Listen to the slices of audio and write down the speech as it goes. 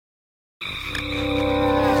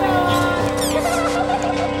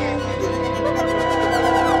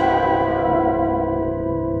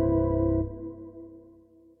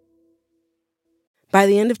By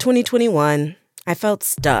the end of 2021, I felt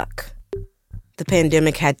stuck. The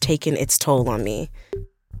pandemic had taken its toll on me.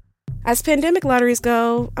 As pandemic lotteries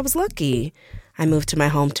go, I was lucky. I moved to my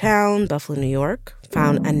hometown, Buffalo, New York,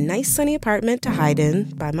 found a nice sunny apartment to hide in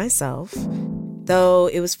by myself. Though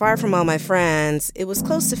it was far from all my friends, it was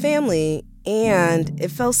close to family, and it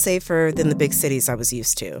felt safer than the big cities I was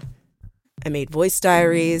used to. I made voice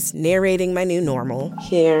diaries narrating my new normal.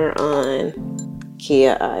 Here on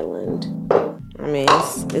Kia Island. I mean,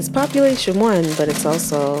 it's population 1, but it's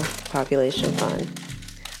also population fun.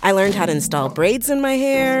 I learned how to install braids in my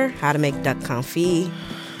hair, how to make duck confit.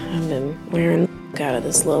 I've been wearing out of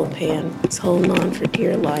this little pan. It's holding on for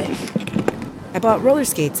dear life. I bought roller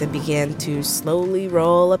skates and began to slowly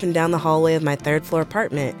roll up and down the hallway of my third-floor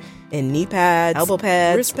apartment in knee pads, elbow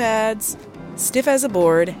pads, wrist pads, stiff as a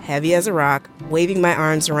board, heavy as a rock, waving my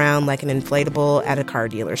arms around like an inflatable at a car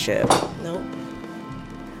dealership. Nope.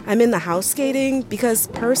 I'm in the house skating because,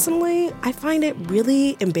 personally, I find it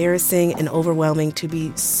really embarrassing and overwhelming to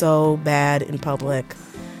be so bad in public.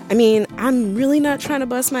 I mean, I'm really not trying to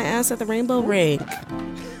bust my ass at the rainbow rink.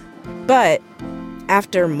 But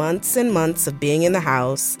after months and months of being in the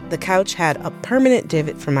house, the couch had a permanent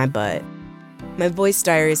divot for my butt. My voice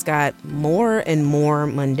diaries got more and more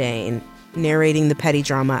mundane, narrating the petty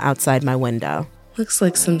drama outside my window. Looks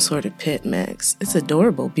like some sort of pit mix. It's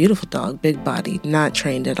adorable, beautiful dog, big body, not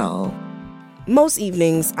trained at all. Most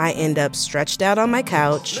evenings, I end up stretched out on my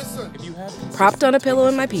couch, propped on a pillow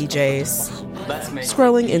in my PJs,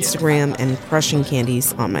 scrolling Instagram and crushing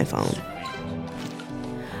candies on my phone.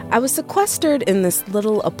 I was sequestered in this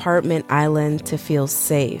little apartment island to feel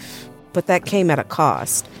safe, but that came at a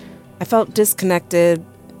cost. I felt disconnected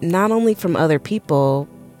not only from other people,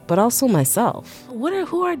 but also myself.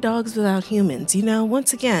 Who are dogs without humans? You know,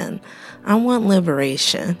 once again, I want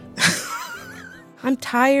liberation. I'm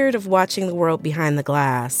tired of watching the world behind the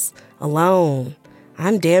glass, alone.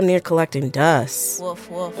 I'm damn near collecting dust.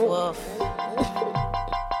 Woof, woof, woof.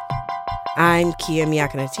 I'm Kia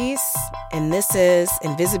Miakka Natisse, and this is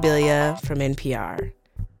Invisibilia from NPR.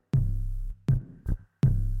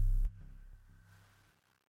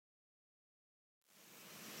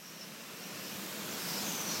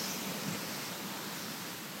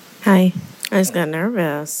 Hi. I just got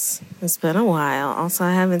nervous. It's been a while. Also,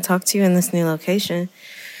 I haven't talked to you in this new location.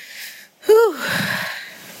 Whew.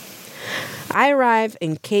 I arrive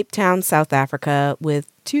in Cape Town, South Africa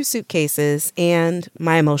with 2 suitcases and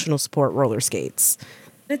my emotional support roller skates.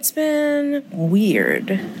 It's been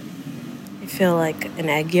weird. I feel like an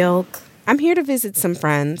egg yolk. I'm here to visit some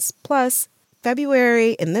friends. Plus,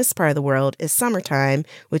 February in this part of the world is summertime,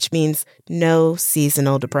 which means no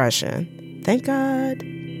seasonal depression. Thank God.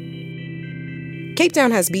 Cape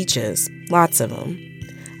Town has beaches, lots of them.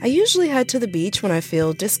 I usually head to the beach when I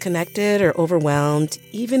feel disconnected or overwhelmed,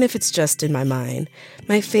 even if it's just in my mind.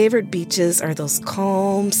 My favorite beaches are those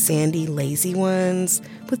calm, sandy, lazy ones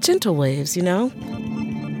with gentle waves, you know?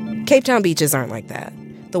 Cape Town beaches aren't like that.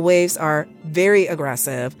 The waves are very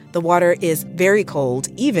aggressive. The water is very cold,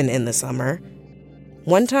 even in the summer.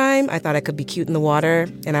 One time, I thought I could be cute in the water,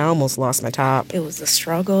 and I almost lost my top. It was a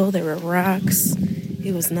struggle. There were rocks.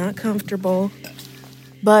 It was not comfortable.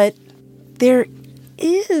 But there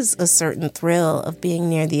is a certain thrill of being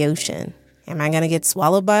near the ocean. Am I going to get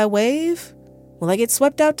swallowed by a wave? Will I get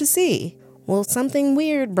swept out to sea? Will something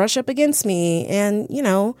weird brush up against me and,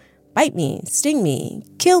 bite me, sting me,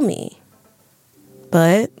 kill me?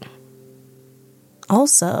 But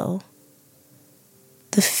also,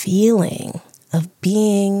 the feeling of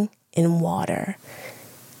being in water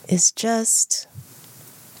is just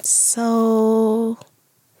so...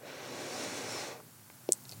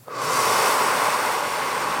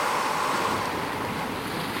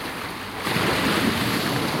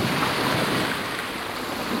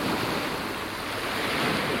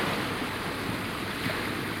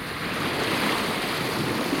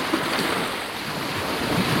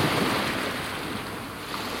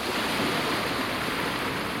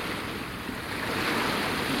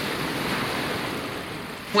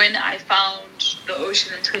 When I found the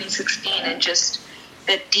ocean in 2016 and just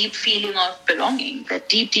that deep feeling of belonging, that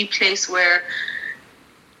deep, deep place where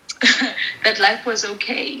that life was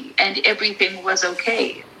okay and everything was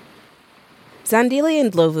okay. Zandile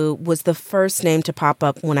Ndhlovu was the first name to pop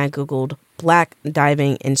up when I Googled Black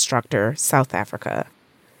diving instructor, South Africa.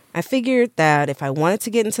 I figured that if I wanted to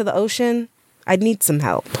get into the ocean, I'd need some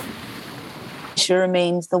help. She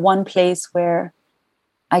remains the one place where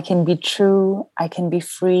I can be true, I can be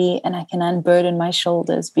free, and I can unburden my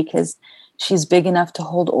shoulders because she's big enough to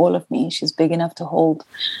hold all of me. She's big enough to hold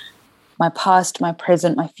my past, my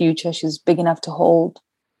present, my future. She's big enough to hold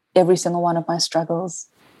every single one of my struggles.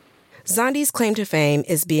 Zandile's claim to fame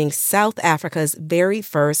is being South Africa's very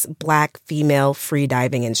first Black female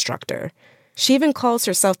freediving instructor. She even calls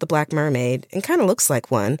herself the Black Mermaid and kind of looks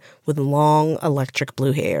like one with long electric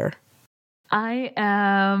blue hair. I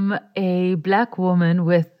am a Black woman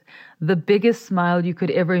with the biggest smile you could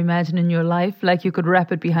ever imagine in your life, like you could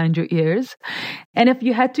wrap it behind your ears. And if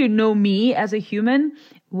you had to know me as a human,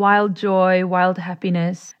 wild joy, wild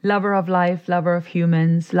happiness, lover of life, lover of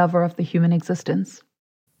humans, lover of the human existence.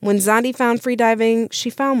 When Zandile found freediving, she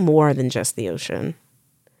found more than just the ocean.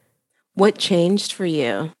 What changed for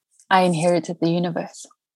you? I inherited the universe.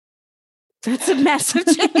 That's a massive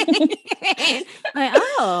change. Like,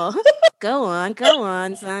 oh, go on,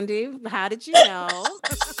 Zandile. How did you know?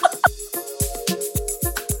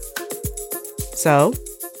 So,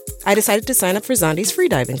 I decided to sign up for Zandile's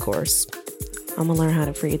freediving course. I'm gonna learn how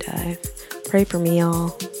to freedive. Pray for me,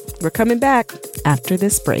 y'all. We're coming back after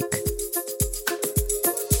this break.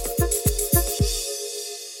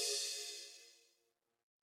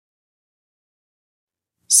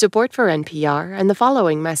 Support for NPR and the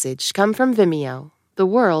following message come from Vimeo. The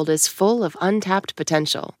world is full of untapped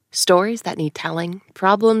potential. Stories that need telling,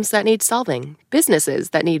 problems that need solving, businesses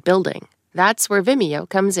that need building. That's where Vimeo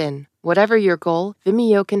comes in. Whatever your goal,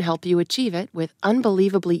 Vimeo can help you achieve it with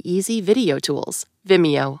unbelievably easy video tools.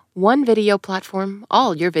 Vimeo. One video platform,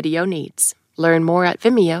 all your video needs. Learn more at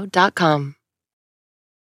vimeo.com.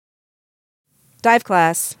 Dive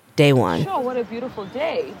class, day 1. Sure, what a beautiful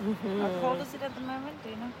day. How cold is it at the moment? Do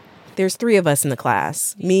you know? There's 3 of us in the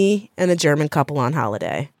class, me and a German couple on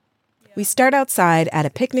holiday. We start outside at a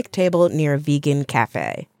picnic table near a vegan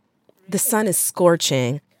cafe. The sun is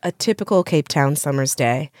scorching, a typical Cape Town summer's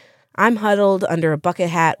day. I'm huddled under a bucket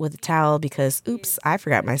hat with a towel because, oops, I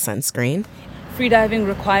forgot my sunscreen. Freediving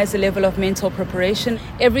requires a level of mental preparation.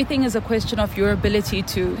 Everything is a question of your ability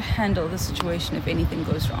to handle the situation if anything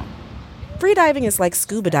goes wrong. Freediving is like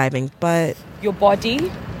scuba diving, but Your body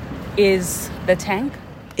is the tank.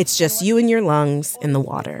 it's just you and your lungs in the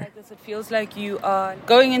water. It feels like you are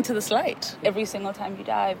going into this light every single time you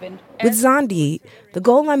dive. And With Zandile, the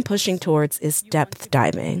goal I'm pushing towards is depth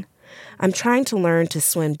diving. I'm trying to learn to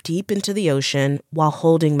swim deep into the ocean while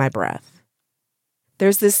holding my breath.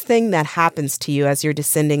 There's this thing that happens to you as you're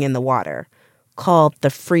descending in the water, called the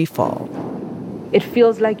free fall. It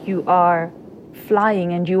feels like you are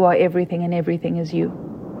flying and you are everything and everything is you.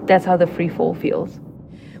 That's how the free fall feels.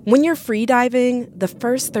 When you're free diving, the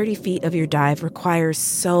first 30 feet of your dive requires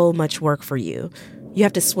so much work for you. You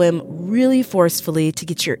have to swim really forcefully to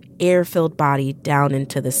get your air-filled body down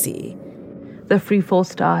into the sea. The free fall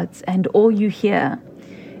starts and all you hear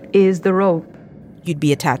is the rope. You'd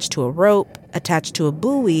be attached to a rope, attached to a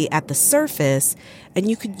buoy at the surface, and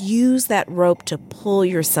you could use that rope to pull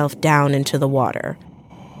yourself down into the water.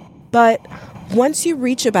 But once you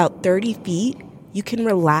reach about 30 feet, you can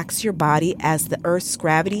relax your body as the Earth's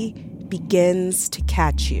gravity begins to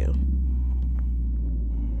catch you.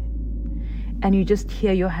 And you just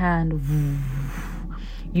hear your hand.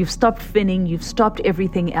 You've stopped finning, you've stopped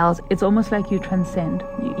everything else. It's almost like you transcend.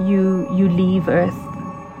 You leave Earth.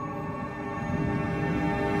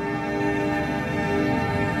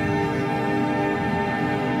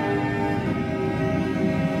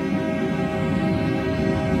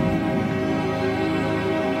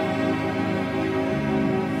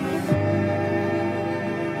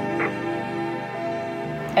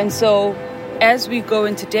 And so as we go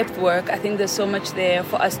into depth work, I think there's so much there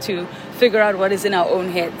for us to figure out what is in our own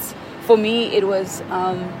heads. For me, it was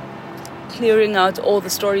clearing out all the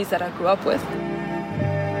stories that I grew up with.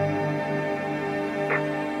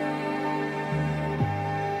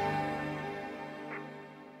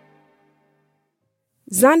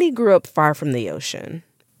 Zandile grew up far from the ocean,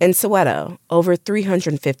 in Soweto, over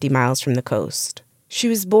 350 miles from the coast. She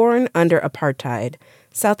was born under apartheid,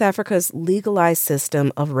 South Africa's legalized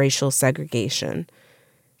system of racial segregation.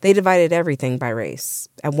 They divided everything by race.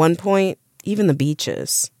 At one point, even the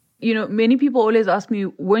beaches. You know, many people always ask me,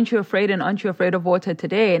 weren't you afraid and aren't you afraid of water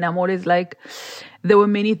today? And I'm always like, there were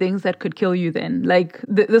many things that could kill you then. Like,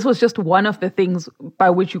 this was just one of the things by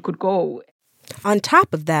which you could go. On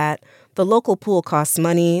top of that, the local pool costs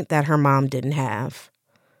money that her mom didn't have.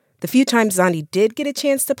 The few times Zandile did get a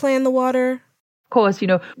chance to play in the water, course, you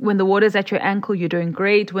know, when the water's at your ankle, you're doing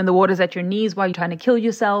great. When the water's at your knees, while you're trying to kill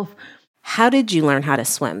yourself. How did you learn how to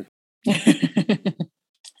swim?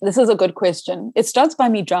 This is a good question. It starts by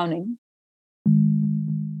me drowning.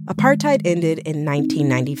 Apartheid ended in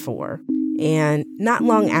 1994, and not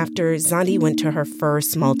long after, Zandile went to her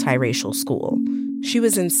first multiracial school. She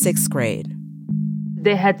was in 6th grade.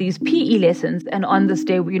 They had these PE lessons, and on this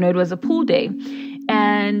day, you know, it was a pool day.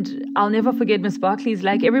 And I'll never forget Miss Barkley's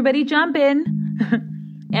like, everybody jump in.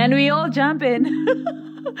 And we all jump in.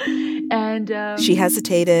 And she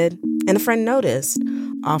hesitated, and a friend noticed,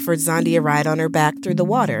 offered Zandi a ride on her back through the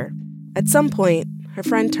water. At some point, her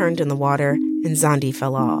friend turned in the water, and Zandi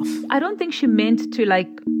fell off. I don't think she meant to,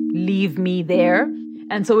 leave me there.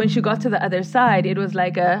 And so when she got to the other side, it was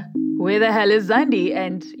like where the hell is Zandi?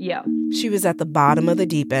 And yeah. She was at the bottom of the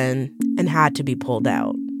deep end and had to be pulled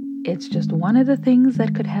out. It's just one of the things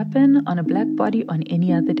that could happen on a black body on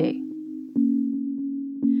any other day.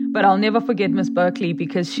 But I'll never forget Miss Berkeley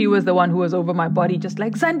because she was the one who was over my body just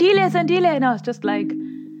like, Zandile, Zandile. And I was just like,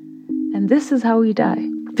 and this is how we die.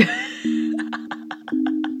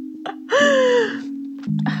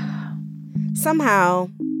 Somehow,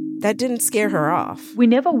 that didn't scare her off. We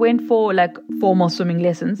never went for formal swimming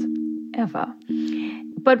lessons, ever.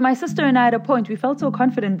 But my sister and I, at a point, we felt so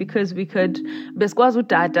confident because we could, not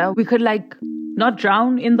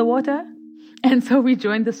drown in the water. And so we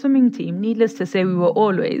joined the swimming team. Needless to say, we were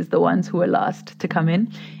always the ones who were last to come in.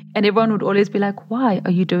 And everyone would always be like, why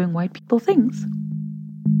are you doing white people things?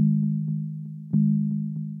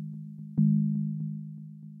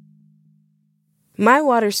 My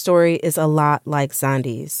water story is a lot like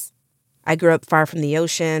Zandi's. I grew up far from the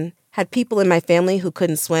ocean, had people in my family who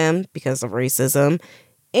couldn't swim because of racism,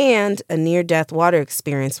 and a near-death water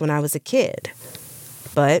experience when I was a kid.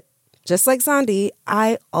 But just like Zandi,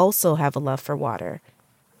 I also have a love for water.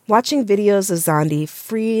 Watching videos of Zandi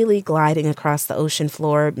freely gliding across the ocean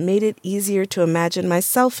floor made it easier to imagine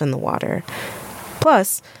myself in the water.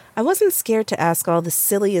 Plus, I wasn't scared to ask all the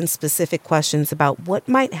silly and specific questions about what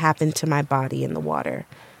might happen to my body in the water.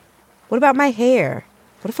 What about my hair?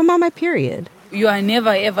 What if I'm on my period? You are never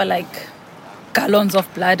ever gallons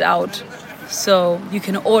of blood out. So you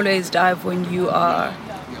can always dive when you are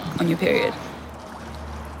on your period.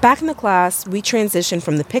 Back in the class, we transitioned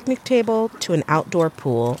from the picnic table to an outdoor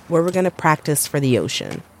pool where we're going to practice for the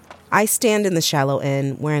ocean. I stand in the shallow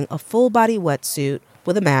end wearing a full-body wetsuit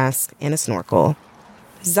with a mask and a snorkel.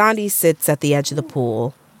 Zandi sits at the edge of the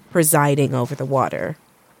pool, presiding over the water.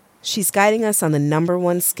 She's guiding us on the number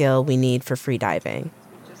one skill we need for freediving,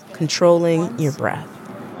 controlling your breath.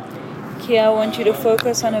 Here, I want you to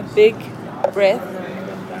focus on a big breath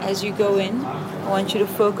as you go in. I want you to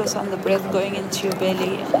focus on the breath going into your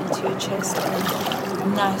belly and into your chest.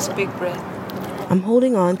 And nice big breath. I'm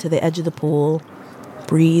holding on to the edge of the pool,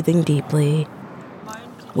 breathing deeply,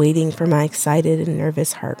 waiting for my excited and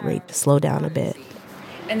nervous heart rate to slow down a bit.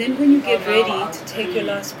 And then when you get ready to take your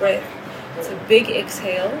last breath, it's a big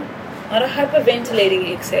exhale, not a hyperventilating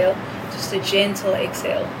exhale, just a gentle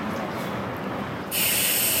exhale.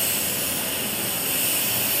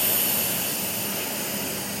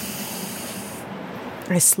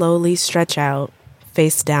 I slowly stretch out,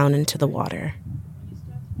 face down into the water.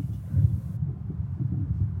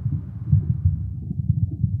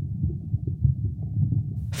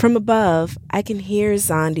 From above, I can hear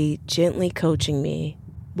Zandi gently coaching me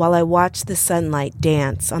while I watch the sunlight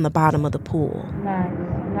dance on the bottom of the pool.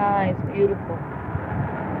 Nice, beautiful.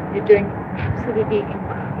 You're doing absolutely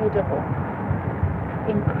incredible.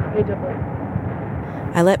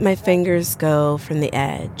 I let my fingers go from the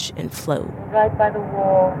edge and float. Right by the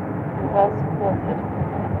wall, you're well supported.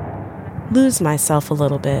 Lose myself a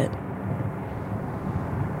little bit.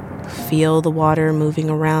 Feel the water moving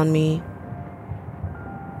around me.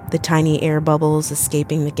 The tiny air bubbles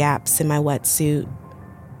escaping the gaps in my wetsuit.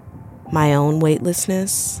 My own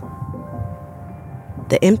weightlessness.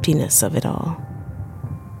 The emptiness of it all.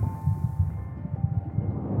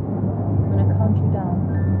 I'm going to count you down.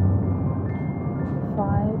 5,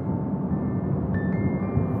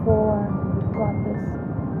 4, you've got this.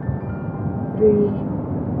 3,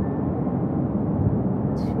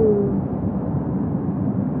 2,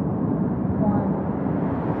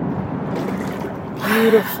 1.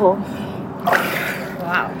 Beautiful.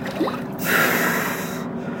 Wow.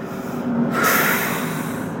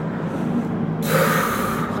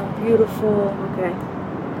 Beautiful. Okay.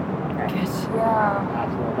 Good. Yeah.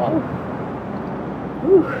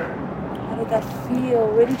 Ooh. How did that feel?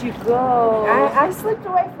 Where did you go? I slipped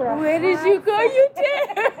away for a Where did you go? You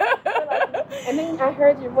did. And then I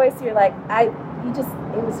heard your voice. You're like,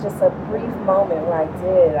 it was just a brief moment where I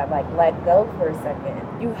let go for a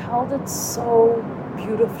second. You held it so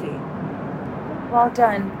beautifully. Well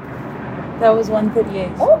done. That was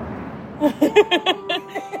 138. Oh. and so it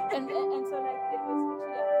was literally, I could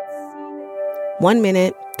see that. 1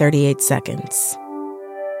 minute, 38 seconds.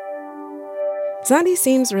 Zandi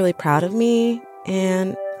seems really proud of me,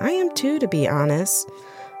 and I am too, to be honest.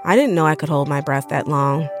 I didn't know I could hold my breath that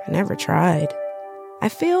long. I never tried. I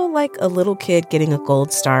feel like a little kid getting a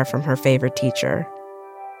gold star from her favorite teacher.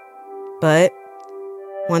 But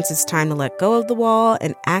once it's time to let go of the wall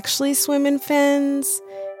and actually swim in fins,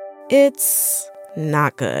 it's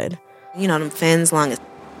not good. You know, them fins long as...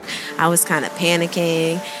 I was kind of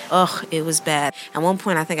panicking. Oh, it was bad. At one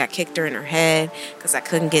point, I think I kicked her in her head because I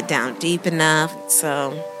couldn't get down deep enough.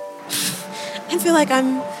 So I feel like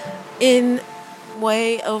I'm in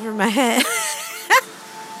way over my head.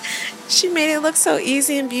 She made it look so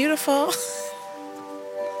easy and beautiful.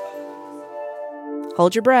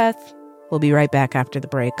 Hold your breath. We'll be right back after the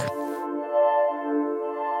break.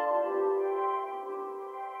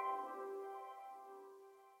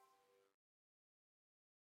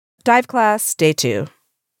 Dive class, day 2.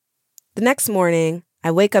 The next morning,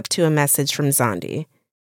 I wake up to a message from Zandi.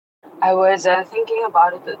 I was thinking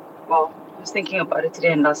about it. I was thinking about it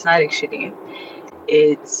today and last night, actually.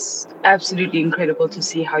 It's absolutely incredible to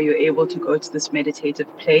see how you're able to go to this meditative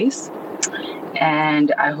place.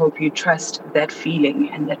 And I hope you trust that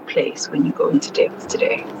feeling and that place when you go into depth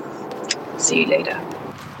today. See you later.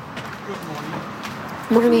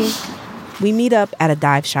 Morning. We meet up at a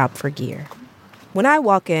dive shop for gear. When I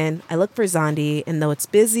walk in, I look for Zandi, and though it's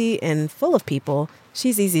busy and full of people,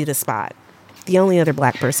 she's easy to spot. The only other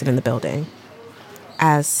black person in the building.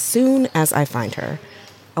 As soon as I find her,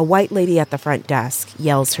 a white lady at the front desk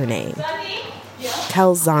yells her name.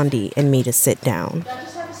 Tells Zandi and me to sit down.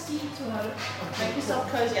 Just have a seat to make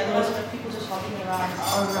yourself cozy, otherwise people just walking around.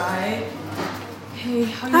 All right. Hey,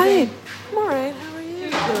 how are you doing? I'm all right. How are you?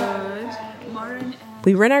 Good. Marin.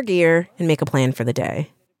 We rent our gear and make a plan for the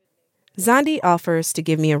day. Zandi offers to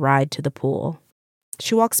give me a ride to the pool.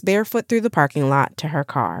 She walks barefoot through the parking lot to her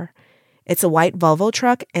car. It's a white Volvo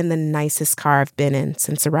truck and the nicest car I've been in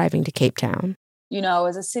since arriving to Cape Town. You know, I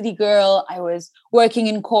was a city girl. I was working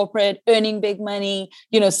in corporate, earning big money,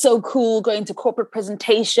 so cool, going to corporate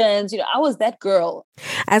presentations. I was that girl.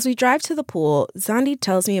 As we drive to the pool, Zandi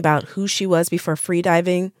tells me about who she was before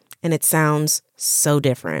freediving, and it sounds so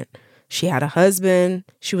different. She had a husband,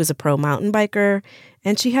 she was a pro mountain biker,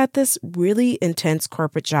 and she had this really intense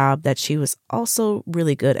corporate job that she was also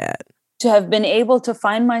really good at. To have been able to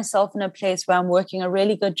find myself in a place where I'm working a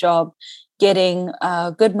really good job, getting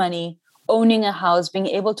good money, owning a house, being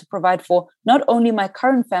able to provide for not only my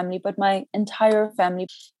current family, but my entire family,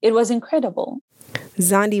 it was incredible.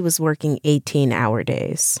 Zandi was working 18-hour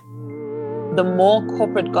days. The more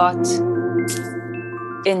corporate got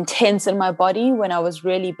intense in my body when I was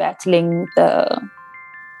really battling the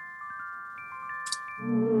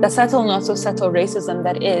subtle, not so subtle racism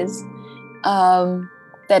that is,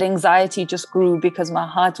 that anxiety just grew because my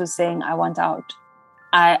heart was saying, I want out.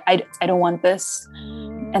 I don't want this.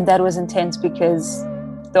 And that was intense because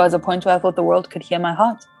there was a point where I thought the world could hear my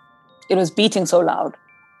heart. It was beating so loud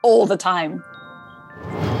all the time.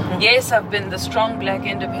 Yes, I've been the strong, black,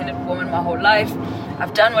 independent woman my whole life.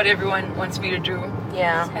 I've done what everyone wants me to do.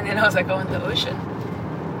 Yeah. And then I was like, oh, in the ocean.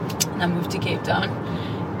 And I moved to Cape Town.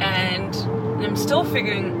 And I'm still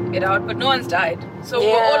figuring it out, but no one's died. So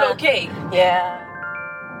we're all okay. Yeah.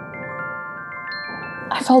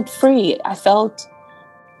 I felt free. I felt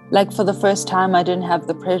like for the first time, I didn't have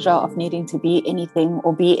the pressure of needing to be anything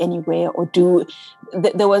or be anywhere or do.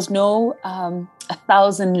 There was no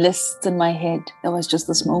 1,000 lists in my head. There was just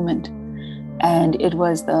this moment. And it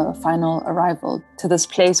was the final arrival to this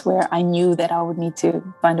place where I knew that I would need to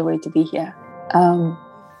find a way to be here.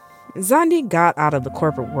 Zandi got out of the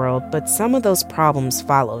corporate world, but some of those problems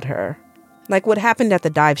followed her. Like what happened at the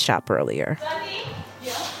dive shop earlier. Zandi?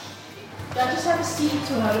 Yeah? Just have a seat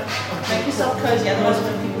to make yourself cozy, otherwise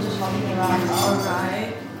people just walking around. All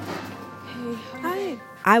right. Hey, hi.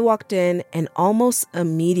 I walked in and almost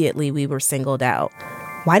immediately we were singled out.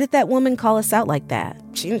 Why did that woman call us out like that?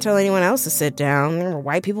 She didn't tell anyone else to sit down. There were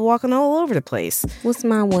white people walking all over the place. What's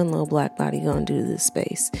my one little black body gonna do to this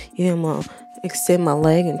space? You think I'm gonna extend my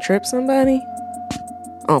leg and trip somebody?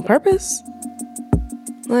 On purpose?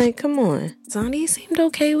 Like, come on. Zandi seemed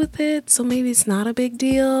okay with it, so maybe it's not a big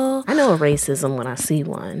deal. I know a racism when I see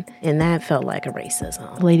one, and that felt like a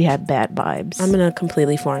racism. The lady had bad vibes. I'm in a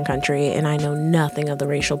completely foreign country, and I know nothing of the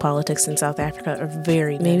racial politics in South Africa are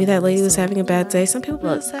very... Maybe that lady was having a bad day. Some people...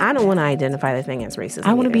 Look, I don't want to identify the thing as racism.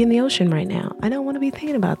 I want to be in the ocean right now. I don't want to be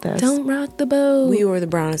thinking about this. Don't rock the boat. We were the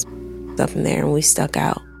brownest stuff in there, and we stuck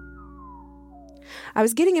out. I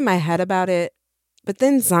was getting in my head about it, but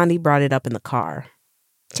then Zandi brought it up in the car.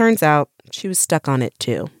 Turns out she was stuck on it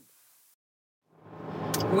too.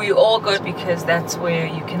 We all go because that's where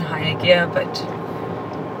you can hire gear, but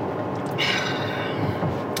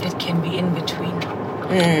it can be in between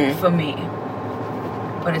for me.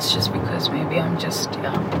 But it's just because maybe I'm just,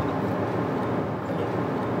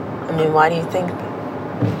 I mean, why do you think?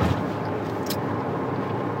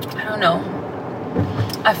 I don't know.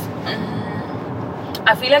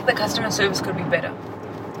 I feel like the customer service could be better.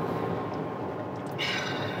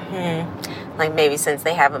 Like maybe since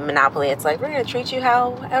they have a monopoly, it's like, we're going to treat you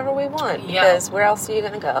however we want. Yeah. Because where else are you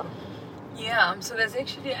going to go? Yeah, so there's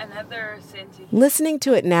actually another sentence. Listening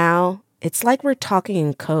to it now, it's like we're talking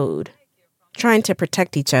in code, trying to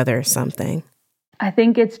protect each other or something. I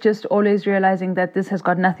think it's just always realizing that this has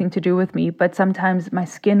got nothing to do with me, but sometimes my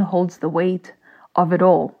skin holds the weight of it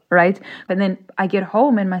all, right? And then I get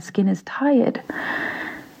home and my skin is tired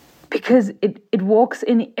because it walks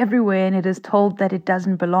in everywhere and it is told that it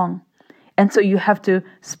doesn't belong. And so you have to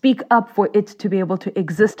speak up for it to be able to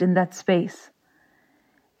exist in that space.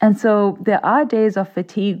 And so there are days of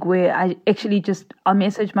fatigue where I'll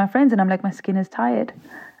message my friends and I'm like, my skin is tired.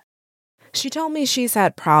 She told me she's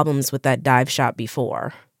had problems with that dive shop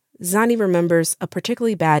before. Zani remembers a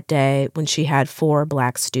particularly bad day when she had 4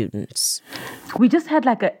 Black students. We just had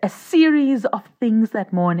like a series of things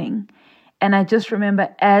that morning. And I just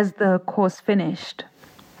remember as the course finished,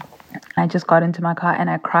 I just got into my car and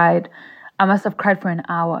I cried. I must have cried for an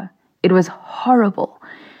hour. It was horrible.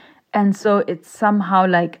 And so it's somehow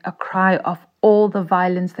like a cry of all the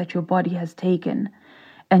violence that your body has taken.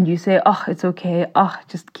 And you say, oh, it's okay. Oh,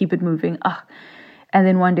 just keep it moving. Oh. And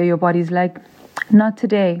then one day your body's like, not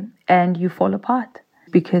today. And you fall apart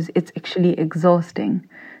because it's actually exhausting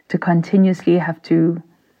to continuously have to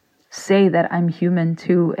say that I'm human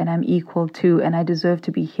too, and I'm equal too, and I deserve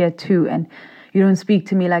to be here too. And you don't speak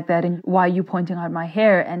to me like that. And why are you pointing out my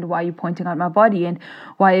hair? And why are you pointing out my body? And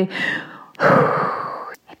why...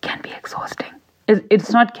 It can be exhausting. It's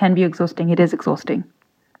not can be exhausting. It is exhausting.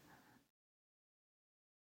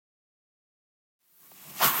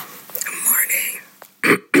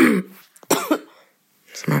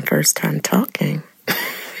 It's my first time talking.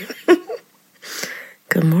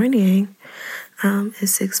 Good morning.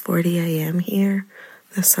 It's 6:40 a.m. here.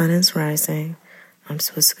 The sun is rising. I'm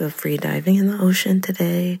supposed to go free diving in the ocean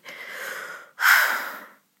today.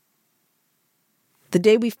 The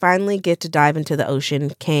day we finally get to dive into the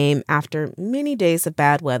ocean came after many days of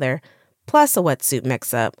bad weather, plus a wetsuit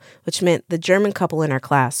mix-up, which meant the German couple in our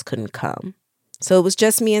class couldn't come. So it was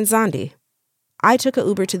just me and Zandi. I took an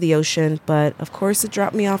Uber to the ocean, but of course it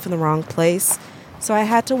dropped me off in the wrong place, so I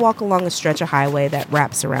had to walk along a stretch of highway that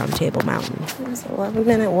wraps around Table Mountain. It was an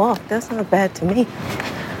 11-minute walk. That's not bad to me.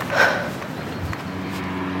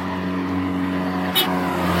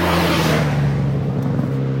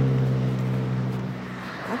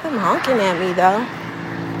 Nothing honking at me, though.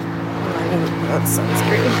 That's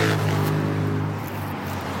sunscreen.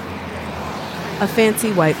 A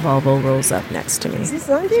fancy white Volvo rolls up next to me. Is this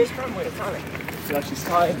Zandi? She's from where it's on it. So she's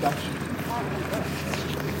starting back.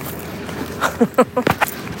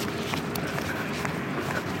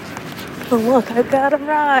 Oh, look, I've got a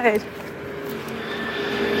ride.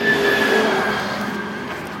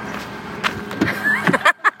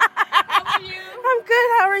 How are you? I'm good.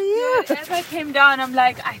 How are you? As I came down, I'm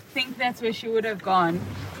like, I think that's where she would have gone.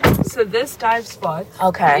 So this dive spot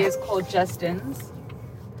is called Justin's.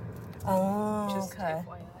 Oh, Just okay.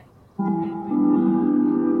 FYI.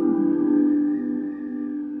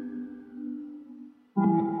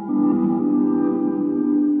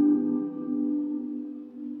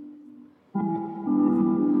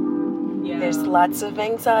 There's lots of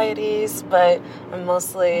anxieties, but I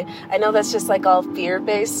know that's just like all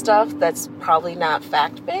fear-based stuff that's probably not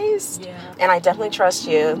fact-based. Yeah. And I definitely trust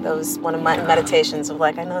you. That was one of my meditations of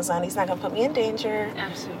like, I know Zandi's not going to put me in danger.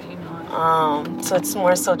 Absolutely not. So it's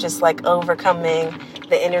more so just like overcoming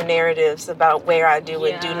the inner narratives about where I do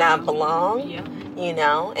and do not belong, you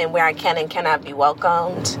know, and where I can and cannot be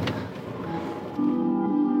welcomed.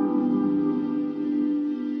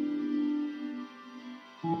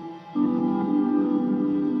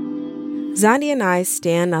 Zandi and I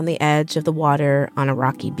stand on the edge of the water on a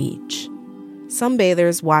rocky beach. Some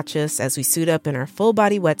bathers watch us as we suit up in our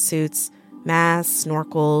full-body wetsuits, masks,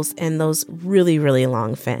 snorkels, and those really, really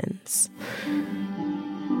long fins.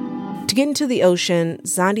 To get into the ocean,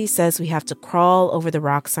 Zandi says we have to crawl over the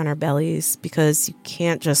rocks on our bellies because you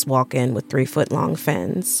can't just walk in with 3-foot-long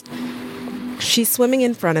fins. She's swimming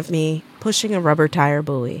in front of me, pushing a rubber tire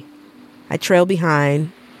buoy. I trail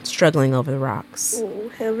behind, struggling over the rocks. Oh,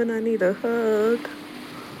 heaven, I need a hug.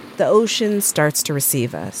 The ocean starts to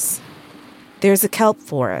receive us. There's a kelp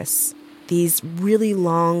forest, these really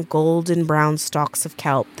long golden brown stalks of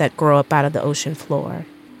kelp that grow up out of the ocean floor.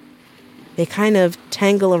 They kind of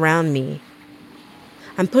tangle around me.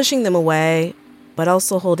 I'm pushing them away, but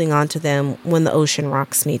also holding on to them when the ocean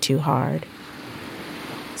rocks me too hard.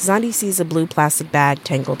 Zandile sees a blue plastic bag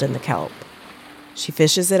tangled in the kelp. She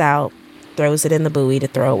fishes it out, throws it in the buoy to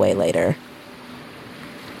throw away later.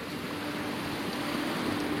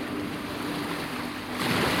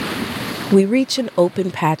 We reach an open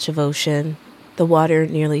patch of ocean, the water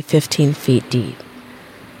nearly 15 feet deep.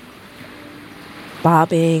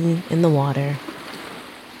 Bobbing in the water,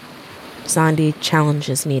 Zandile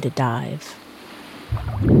challenges me to dive.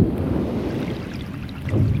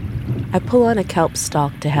 I pull on a kelp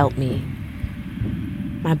stalk to help me.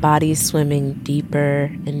 My body's swimming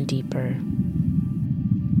deeper and deeper.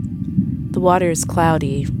 The water is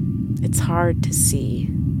cloudy. It's hard to see.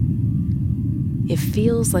 It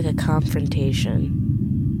feels like a confrontation.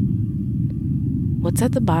 What's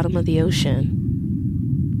at the bottom of the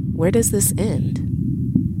ocean? Where does this end?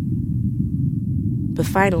 But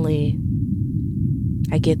finally,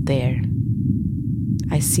 I get there.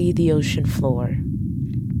 I see the ocean floor.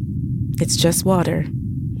 It's just water,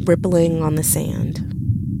 rippling on the sand.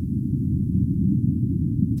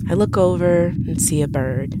 I look over and see a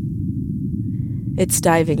bird. It's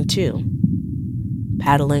diving too,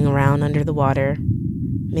 paddling around under the water,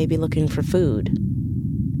 maybe looking for food.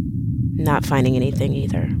 Not finding anything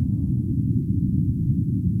either.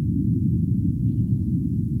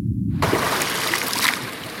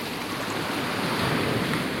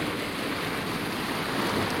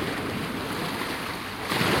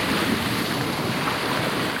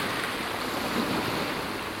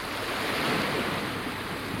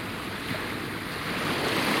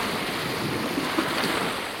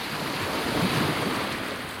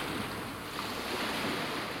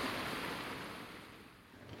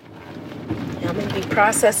 I'm going to be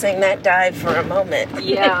processing that dive for a moment.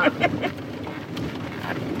 Yeah.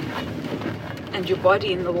 And your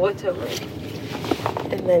body in the water. Right?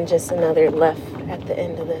 And then just another left at the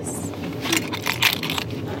end of this.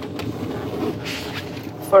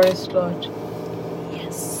 Forest Lodge.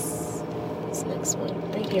 Yes. This next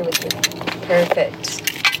one. Right here with you. Perfect.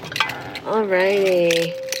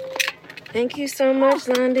 Alrighty. Thank you so much,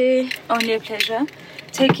 Zandile. Only a pleasure.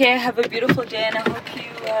 Take care. Have a beautiful day, and I hope you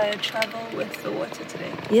travel with the water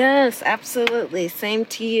today. Yes, absolutely. Same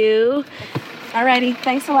to you. Alrighty.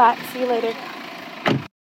 Thanks a lot. See you later.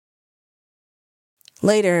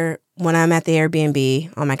 Later, when I'm at the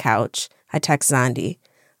Airbnb on my couch, I text Zandile.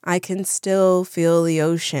 I can still feel the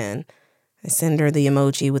ocean. I send her the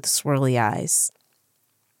emoji with the swirly eyes.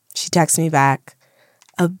 She texts me back,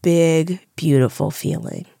 a big, beautiful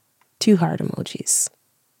feeling. 2 heart emojis.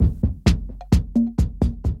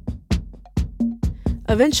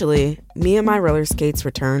 Eventually, me and my roller skates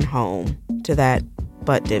return home to that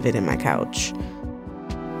butt divot in my couch.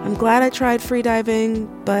 I'm glad I tried freediving,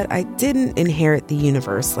 but I didn't inherit the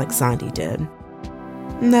universe like Zandile did.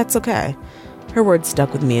 And that's okay. Her words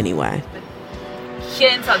stuck with me anyway.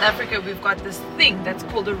 Here in South Africa, we've got this thing that's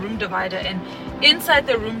called a room divider, and inside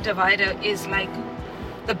the room divider is like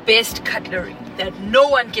the best cutlery that no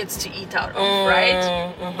one gets to eat out of, right?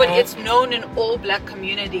 Mm-hmm. But it's known in all black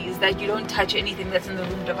communities that you don't touch anything that's in the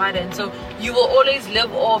room divider, and so you will always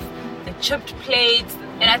live off the chipped plates.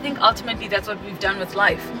 And I think ultimately that's what we've done with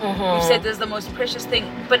life. Mm-hmm. We've said this is the most precious thing,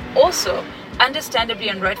 but also understandably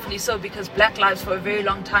and rightfully so, because black lives for a very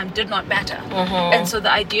long time did not matter. Mm-hmm. And so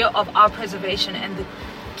the idea of our preservation and the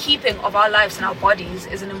keeping of our lives and our bodies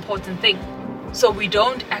is an important thing. So we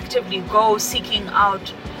don't actively go seeking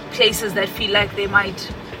out places that feel like they might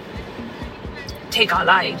take our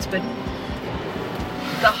lives. But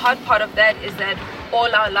the hard part of that is that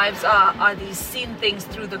all our lives are these seen things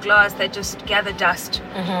through the glass that just gather dust,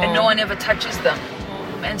 and no one ever touches them.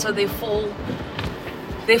 And so their full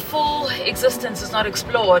existence is not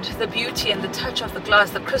explored. The beauty and the touch of the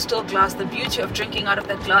glass, the crystal glass, the beauty of drinking out of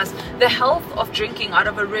that glass, the health of drinking out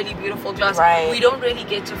of a really beautiful glass. Right. We don't really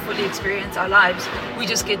get to fully experience our lives. We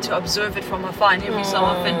just get to observe it from afar, and every so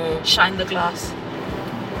often shine the glass.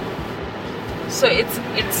 So it's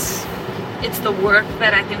the work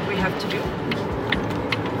that I think we have to do.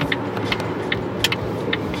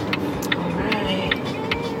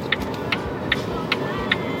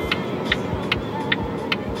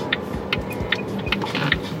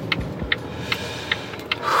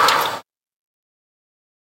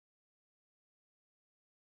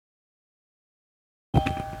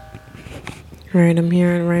 Right, I'm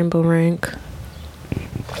here in Rainbow Rank.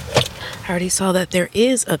 I already saw that there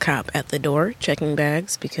is a cop at the door checking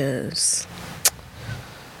bags because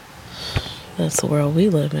that's the world we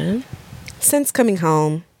live in. Since coming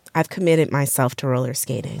home, I've committed myself to roller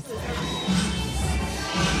skating.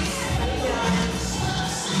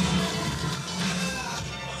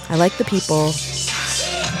 I like the people.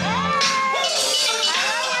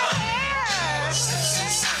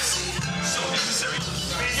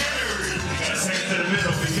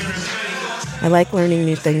 I like learning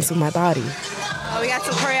new things with my body. Oh, we got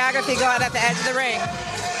some choreography going at the edge of the ring.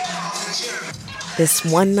 This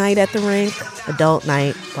one night at the rink, adult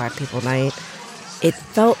night, Black people night, it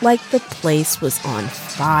felt like the place was on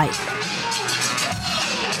fire.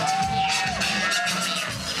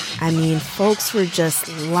 I mean, folks were just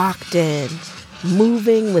locked in,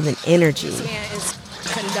 moving with an energy. This man is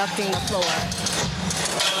conducting the floor.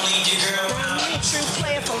 True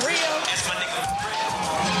player for real.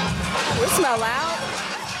 We smell loud.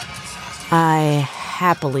 I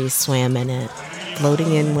happily swam in it,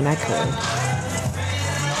 floating in when I could.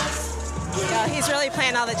 Yo, he's really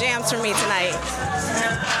playing all the jams for me tonight.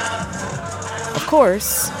 Of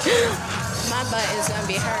course. My butt is gonna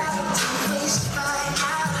be hurt.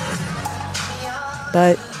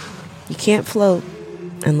 But you can't float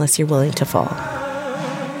unless you're willing to fall.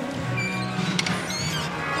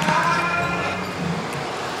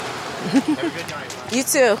 You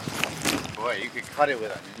too. Boy, you could cut it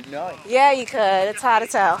with a knife. Yeah, you could. It's hard to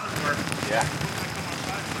tell. Yeah.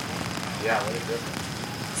 Yeah, what is it?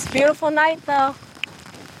 It's a beautiful night, though.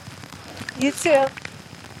 You too.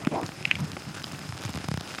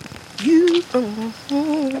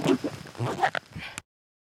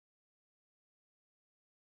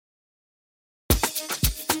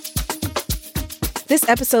 This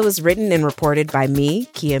episode was written and reported by me,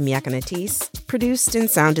 Miakka Natisse, produced and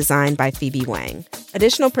sound designed by Phoebe Wang.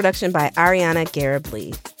 Additional production by Ariana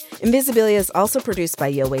Garib-Lee. Invisibilia is also produced by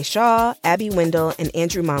Yowei Shaw, Abby Wendell, and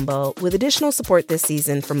Andrew Mambo, with additional support this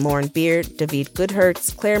season from Lauren Beard, David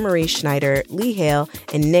Goodhertz, Claire Marie Schneider, Lee Hale,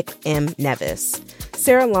 and Nick M. Nevis.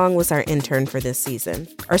 Sarah Long was our intern for this season.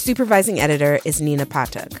 Our supervising editor is Nina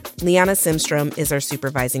Patuk. Liana Simstrom is our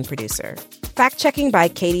supervising producer. Fact-checking by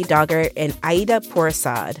Katie Dogger and Aida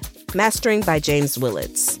Pourasad. Mastering by James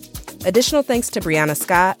Willits. Additional thanks to Brianna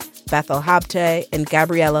Scott, Bethel Habte, and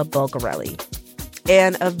Gabriella Bulgarelli.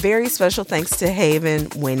 And a very special thanks to Haven,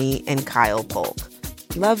 Winnie, and Kyle Polk.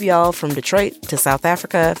 Love y'all from Detroit to South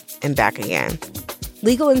Africa and back again.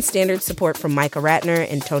 Legal and standard support from Micah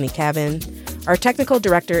Ratner and Tony Cavan. Our technical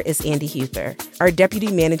director is Andy Huther. Our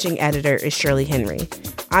deputy managing editor is Shirley Henry.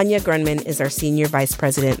 Anya Grunman is our senior vice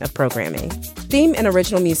president of programming. Theme and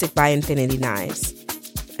original music by Infinity Knives.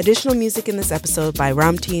 Additional music in this episode by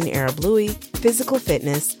Ramteen Arablouei, Physical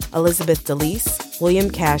Fitness, Elizabeth DeLise, William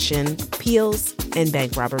Cashin, Peels, and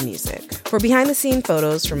Bank Robber Music. For behind-the-scene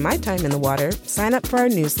photos from my time in the water, sign up for our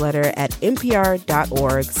newsletter at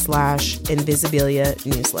npr.org/Invisibilia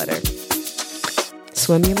newsletter.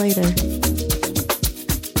 Swim you later.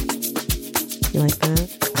 You like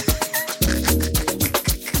that?